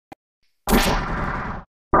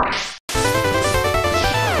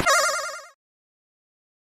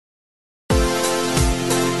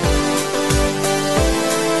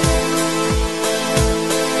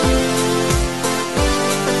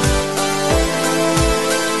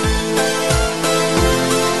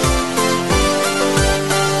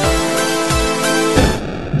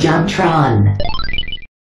JonTron.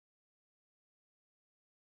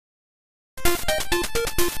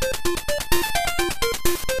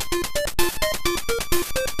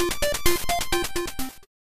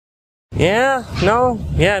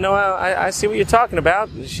 I see what you're talking about.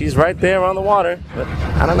 She's right there on the water. But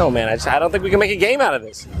I don't know, man. I don't think we can make a game out of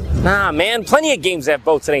this. Nah, man. Plenty of games have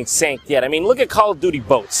boats that ain't sank yet. I mean, look at Call of Duty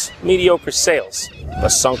boats. Mediocre sales. The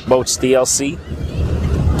Sunk Boats DLC.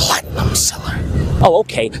 Platinum seller. Oh,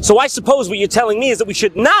 okay. So I suppose what you're telling me is that we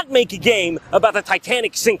should not make a game about the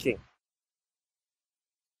Titanic sinking.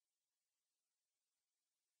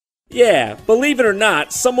 Yeah, believe it or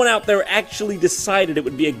not, someone out there actually decided it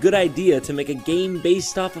would be a good idea to make a game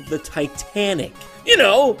based off of the Titanic. You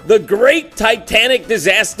know, the great Titanic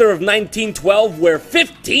disaster of 1912 where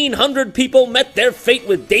 1,500 people met their fate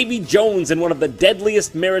with Davy Jones in one of the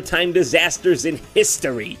deadliest maritime disasters in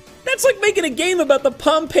history. That's like making a game about the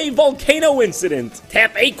Pompeii volcano incident.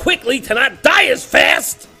 Tap A quickly to not die as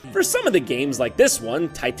fast! For some of the games like this one,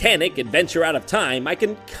 Titanic, Adventure Out of Time, I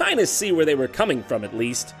can kinda see where they were coming from at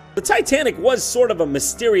least. The Titanic was sort of a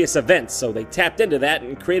mysterious event, so they tapped into that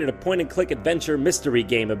and created a point-and-click adventure mystery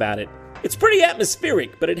game about it. It's pretty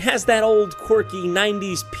atmospheric, but it has that old, quirky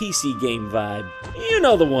 90s PC game vibe. You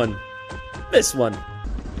know the one. This one.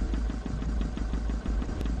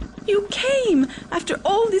 You came after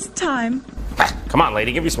all this time. Come on,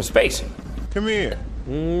 lady, give me some space. Come here.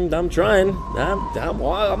 I'm trying. I'm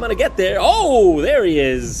gonna get there. Oh, there he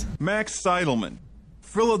is. Max Seidelman,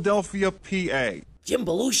 Philadelphia, PA. Jim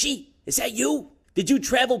Belushi? Is that you? Did you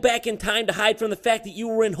travel back in time to hide from the fact that you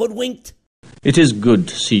were in Hoodwinked? It is good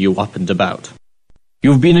to see you up and about.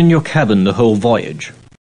 You've been in your cabin the whole voyage.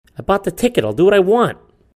 I bought the ticket. I'll do what I want.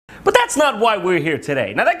 But that's not why we're here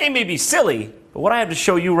today. Now, that game may be silly, but what I have to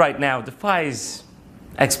show you right now defies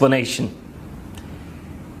explanation.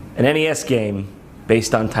 An NES game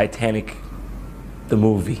based on Titanic, the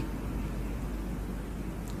movie.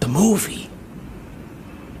 The movie?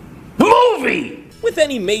 The movie! With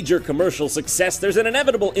any major commercial success, there's an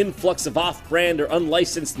inevitable influx of off-brand or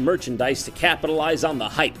unlicensed merchandise to capitalize on the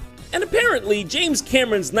hype. And apparently, James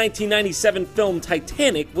Cameron's 1997 film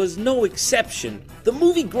Titanic was no exception. The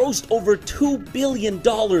movie grossed over $2 billion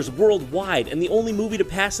worldwide, and the only movie to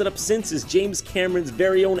pass it up since is James Cameron's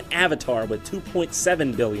very own Avatar with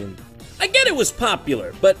 $2.7 billion. I get it was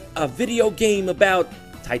popular, but a video game about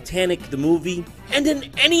Titanic the movie and an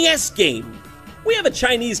NES game? We have a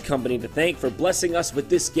Chinese company to thank for blessing us with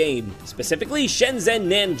this game, specifically Shenzhen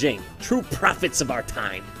Nanjing, true prophets of our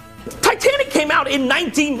time. Titanic came out in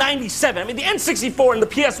 1997. I mean, the N64 and the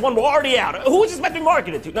PS1 were already out. Who was this meant to be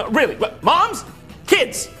marketed to? No, really, what, moms?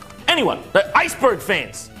 Kids? Anyone? Iceberg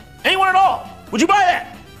fans? Anyone at all? Would you buy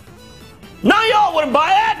that? None of y'all wouldn't buy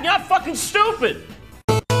that? You're not fucking stupid.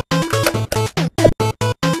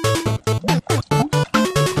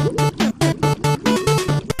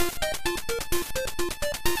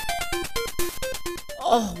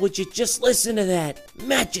 Oh, would you just listen to that?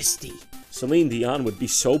 Majesty. Celine Dion would be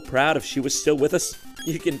so proud if she was still with us.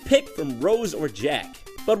 You can pick from Rose or Jack.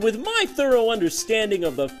 But with my thorough understanding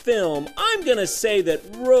of the film, I'm gonna say that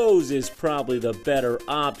Rose is probably the better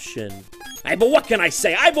option. Hey, but what can I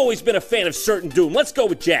say? I've always been a fan of Certain Doom. Let's go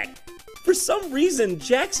with Jack. For some reason,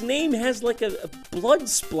 Jack's name has like a blood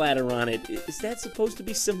splatter on it. Is that supposed to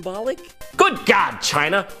be symbolic? Good God,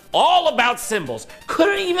 China. All about symbols.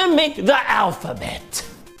 Couldn't even make the alphabet.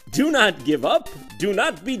 Do not give up. Do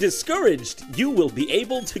not be discouraged. You will be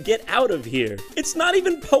able to get out of here. It's not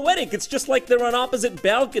even poetic. It's just like they're on opposite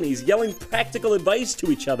balconies yelling practical advice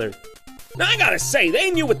to each other. Now, I gotta say,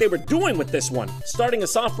 they knew what they were doing with this one. Starting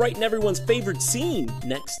us off right in everyone's favorite scene,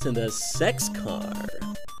 next to the sex car.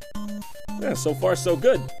 Yeah, so far so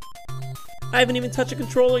good. I haven't even touched a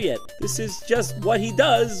controller yet. This is just what he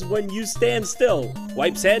does when you stand still.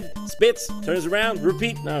 Wipes head, spits, turns around,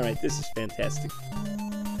 repeat. Alright, this is fantastic.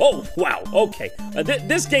 Oh, wow, okay.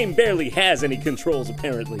 This game barely has any controls,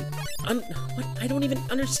 apparently. I don't even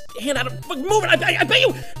understand how to move it. I bet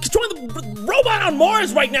you controlling the robot on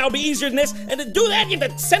Mars right now would be easier than this. And to do that, you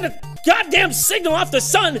have to send a goddamn signal off the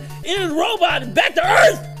sun into the robot and back to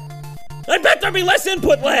Earth. I bet there'd be less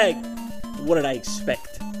input lag. What did I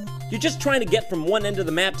expect? You're just trying to get from one end of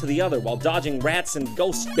the map to the other while dodging rats and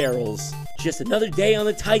ghost barrels. Just another day on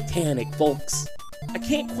the Titanic, folks. I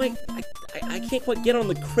can't quite get on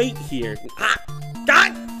the crate here.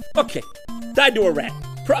 God! Okay, died to a rat.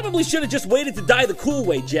 Probably should have just waited to die the cool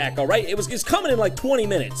way, Jack, alright? It's coming in like 20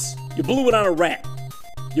 minutes. You blew it on a rat.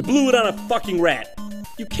 You blew it on a fucking rat.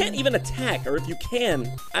 You can't even attack, or if you can,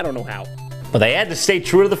 I don't know how. But they had to stay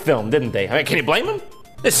true to the film, didn't they? I mean, can you blame them?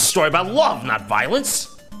 This is a story about love, not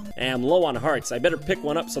violence. I'm low on hearts. I better pick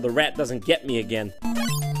one up so the rat doesn't get me again.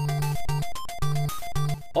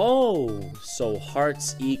 Oh, so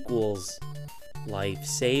hearts equals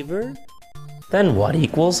lifesaver? Then what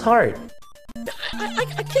equals heart?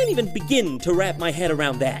 I can't even begin to wrap my head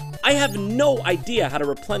around that. I have no idea how to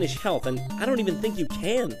replenish health, and I don't even think you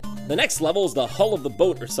can. The next level is the hull of the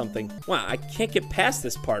boat or something. Wow, I can't get past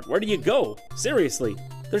this part. Where do you go? Seriously.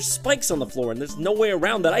 There's spikes on the floor, and there's no way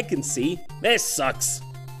around that I can see. This sucks.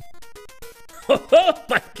 Oh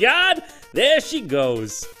my god! There she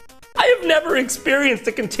goes. I have never experienced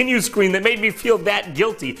a continue screen that made me feel that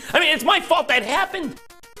guilty. I mean, it's my fault that happened.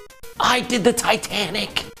 I did the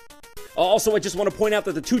Titanic. Also, I just want to point out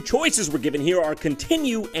that the two choices we're given here are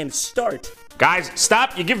continue and start. Guys,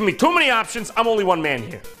 stop. You're giving me too many options. I'm only one man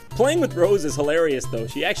here. Playing with Rose is hilarious, though.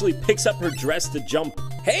 She actually picks up her dress to jump.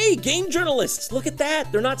 Hey, game journalists, look at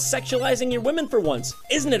that. They're not sexualizing your women for once.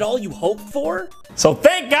 Isn't it all you hoped for? So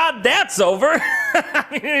thank God that's over. I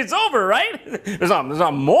mean, it's over, right? There's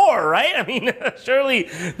not more, right? I mean, surely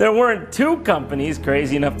there weren't two companies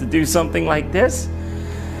crazy enough to do something like this.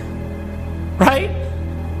 Right?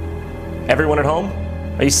 Everyone at home?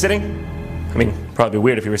 Are you sitting? I mean, probably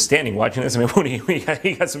weird if you were standing watching this. I mean, what do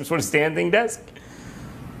you got some sort of standing desk?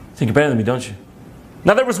 Think you're better than me, don't you?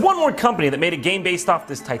 Now, there was one more company that made a game based off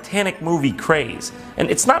this Titanic movie craze,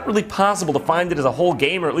 and it's not really possible to find it as a whole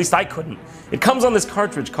game, or at least I couldn't. It comes on this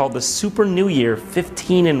cartridge called the Super New Year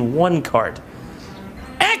 15-in-1 cart.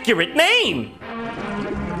 Accurate name!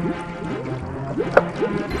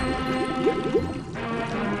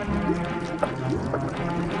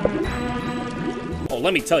 Oh,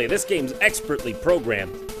 let me tell you, this game's expertly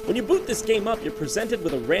programmed. When you boot this game up, you're presented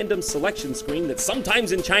with a random selection screen that's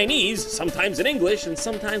sometimes in Chinese, sometimes in English, and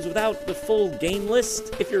sometimes without the full game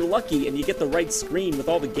list. If you're lucky and you get the right screen with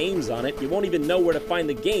all the games on it, you won't even know where to find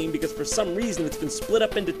the game because for some reason it's been split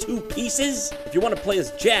up into two pieces. If you want to play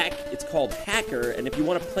as Jack, it's called Hacker, and if you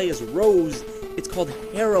want to play as Rose, it's called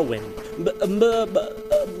Heroine.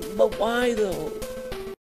 But why though?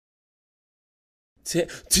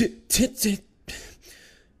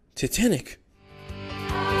 Titanic.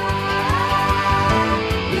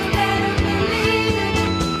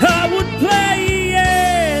 I would play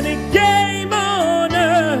any game on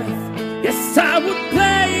earth. Yes, I would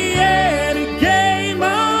play any game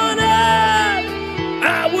on earth.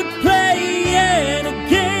 I would play any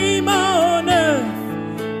game on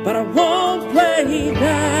earth, but I won't play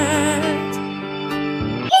that.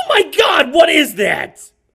 Oh my God, what is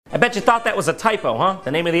that? I bet you thought that was a typo, huh?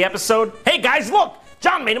 The name of the episode? Hey guys, look!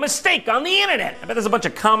 John made a mistake on the internet. I bet there's a bunch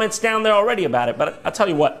of comments down there already about it, but I'll tell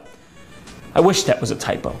you what. I wish that was a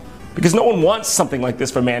typo, because no one wants something like this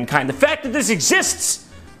for mankind. The fact that this exists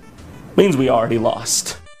means we already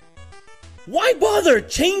lost. Why bother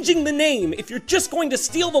changing the name if you're just going to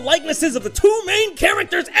steal the likenesses of the two main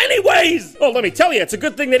characters anyways? Oh, let me tell you, it's a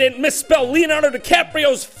good thing they didn't misspell Leonardo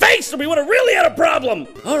DiCaprio's face or we would have really had a problem.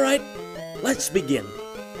 All right, let's begin.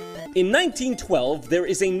 In 1912, there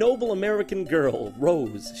is a noble American girl,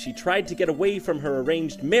 Rose. She tried to get away from her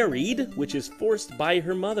arranged married, which is forced by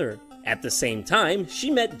her mother. At the same time, she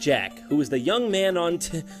met Jack, who was the young man on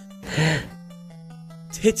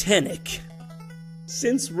Titanic.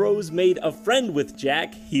 Since Rose made a friend with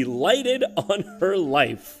Jack, he lighted on her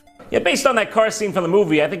life. Yeah, based on that car scene from the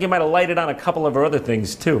movie, I think he might have lighted on a couple of her other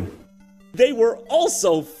things, too. They were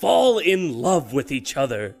also fall in love with each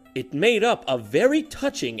other. It made up a very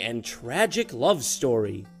touching and tragic love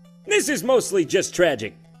story. This is mostly just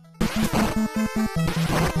tragic.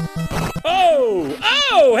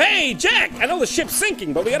 Oh, hey, Jack! I know the ship's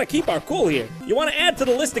sinking, but we gotta keep our cool here. You wanna add to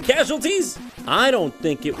the list of casualties? I don't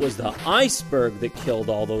think it was the iceberg that killed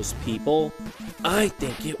all those people. I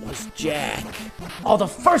think it was Jack. Oh, the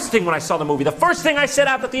first thing when I saw the movie, the first thing I said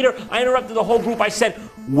out the theater, I interrupted the whole group, I said,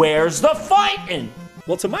 "Where's the fighting?"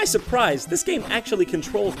 Well, to my surprise, this game actually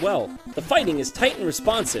controls well. The fighting is tight and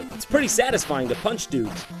responsive. It's pretty satisfying to punch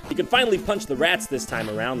dudes. You can finally punch the rats this time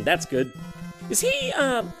around, that's good. Is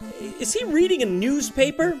he reading a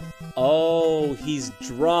newspaper? Oh, he's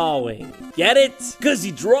drawing. Get it? Because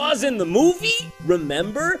he draws in the movie?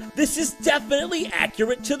 Remember? This is definitely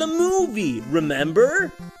accurate to the movie.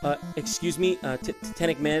 Remember? Excuse me,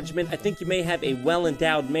 Titanic management, I think you may have a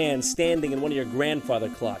well-endowed man standing in one of your grandfather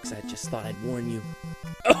clocks. I just thought I'd warn you.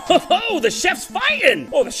 Oh, the chef's fighting!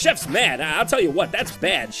 Oh, the chef's mad. I'll tell you what, that's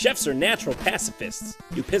bad. Chefs are natural pacifists.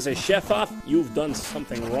 You piss a chef off, you've done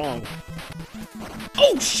something wrong.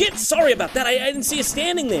 Oh, shit, sorry about that. I didn't see you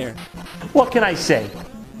standing there. What can I say?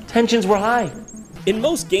 Tensions were high. In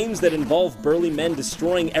most games that involve burly men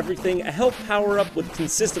destroying everything, a health power-up would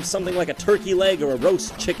consist of something like a turkey leg or a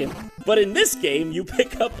roast chicken. But in this game, you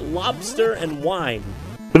pick up lobster and wine.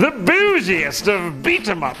 The bougiest of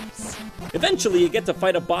beat-em-ups. Eventually, you get to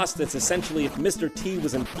fight a boss that's essentially if Mr. T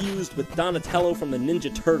was infused with Donatello from the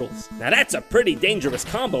Ninja Turtles. Now that's a pretty dangerous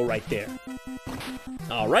combo right there.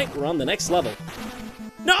 Alright, we're on the next level.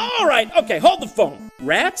 No, alright, okay, hold the phone.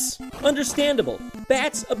 Rats? Understandable.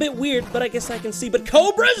 Bats? A bit weird, but I guess I can see. But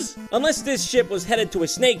cobras? Unless this ship was headed to a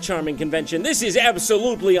snake charming convention, this is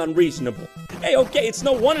absolutely unreasonable. Hey, okay, it's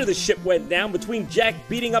no wonder the ship went down between Jack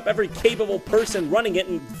beating up every capable person running it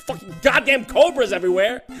and fucking goddamn cobras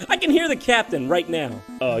everywhere. I can hear the captain right now.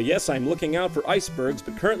 Yes, I'm looking out for icebergs,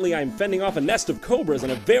 but currently I'm fending off a nest of cobras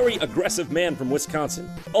and a very aggressive man from Wisconsin.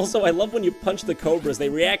 Also, I love when you punch the cobras, they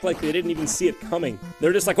react like they didn't even see it coming.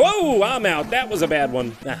 They're just like, whoa, I'm out, that was a bad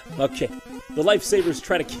one. Okay. The lifesavers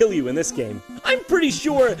try to kill you in this game. I'm pretty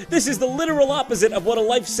sure this is the literal opposite of what a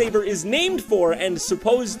lifesaver is named for and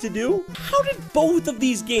supposed to do. How did both of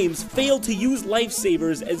these games fail to use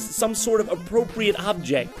lifesavers as some sort of appropriate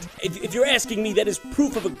object? If you're asking me, that is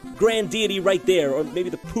proof of a grand deity right there, or maybe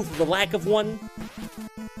the proof of the lack of one.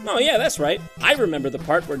 Oh yeah, that's right. I remember the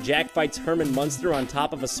part where Jack fights Herman Munster on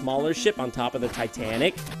top of a smaller ship on top of the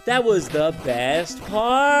Titanic. That was the best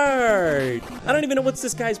part. I don't even know what's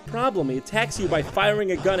this guy's problem. He attacks you by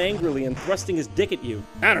firing a gun angrily and thrusting his dick at you.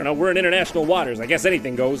 I don't know, we're in international waters. I guess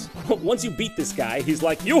anything goes. Once you beat this guy, he's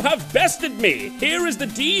like, "You have bested me. Here is the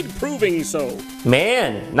deed proving so."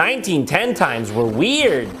 Man, 1910 times were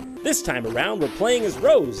weird. This time around, we're playing as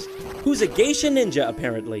Rose, who's a geisha ninja,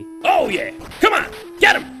 apparently. Oh yeah, come on,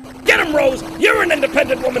 get him! Get him, Rose! You're an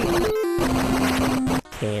independent woman!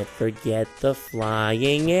 Can't forget the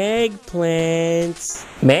flying eggplants.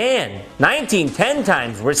 Man, 1910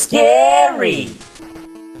 times were scary.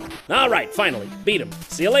 Alright, finally, beat him.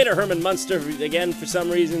 See you later, Herman Munster, again for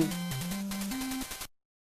some reason.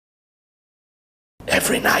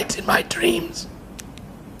 Every night in my dreams,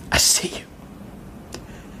 I see you.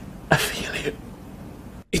 I feel you.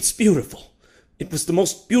 It's beautiful. It was the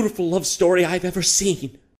most beautiful love story I've ever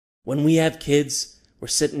seen. When we have kids, we're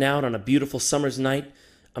sitting out on a beautiful summer's night,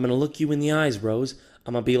 I'm gonna look you in the eyes, Rose.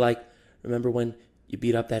 I'm gonna be like, remember when you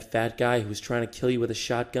beat up that fat guy who was trying to kill you with a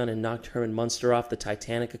shotgun and knocked Herman Munster off the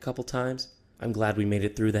Titanic a couple times? I'm glad we made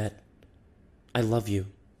it through that. I love you.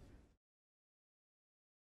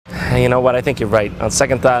 You know what, I think you're right. On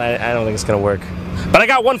second thought, I don't think it's gonna work. But I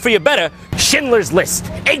got one for you better. Schindler's List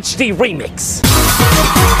HD Remix.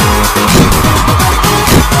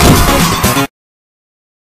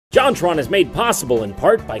 JonTron is made possible in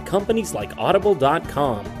part by companies like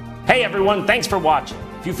Audible.com. Hey everyone, thanks for watching.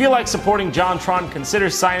 If you feel like supporting JonTron, consider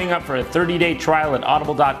signing up for a 30-day trial at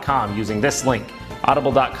Audible.com using this link,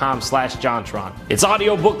 audible.com/JonTron. It's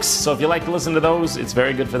audiobooks, so if you like to listen to those, it's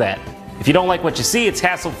very good for that. If you don't like what you see, it's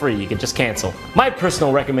hassle-free. You can just cancel. My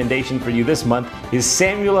personal recommendation for you this month is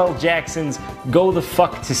Samuel L. Jackson's Go the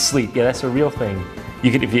Fuck to Sleep. Yeah, that's a real thing.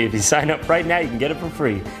 You can, if you sign up right now, you can get it for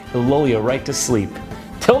free. It'll lull you right to sleep.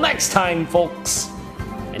 Till next time, folks.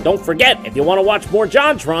 And don't forget, if you want to watch more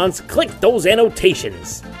JonTrons, click those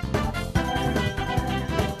annotations.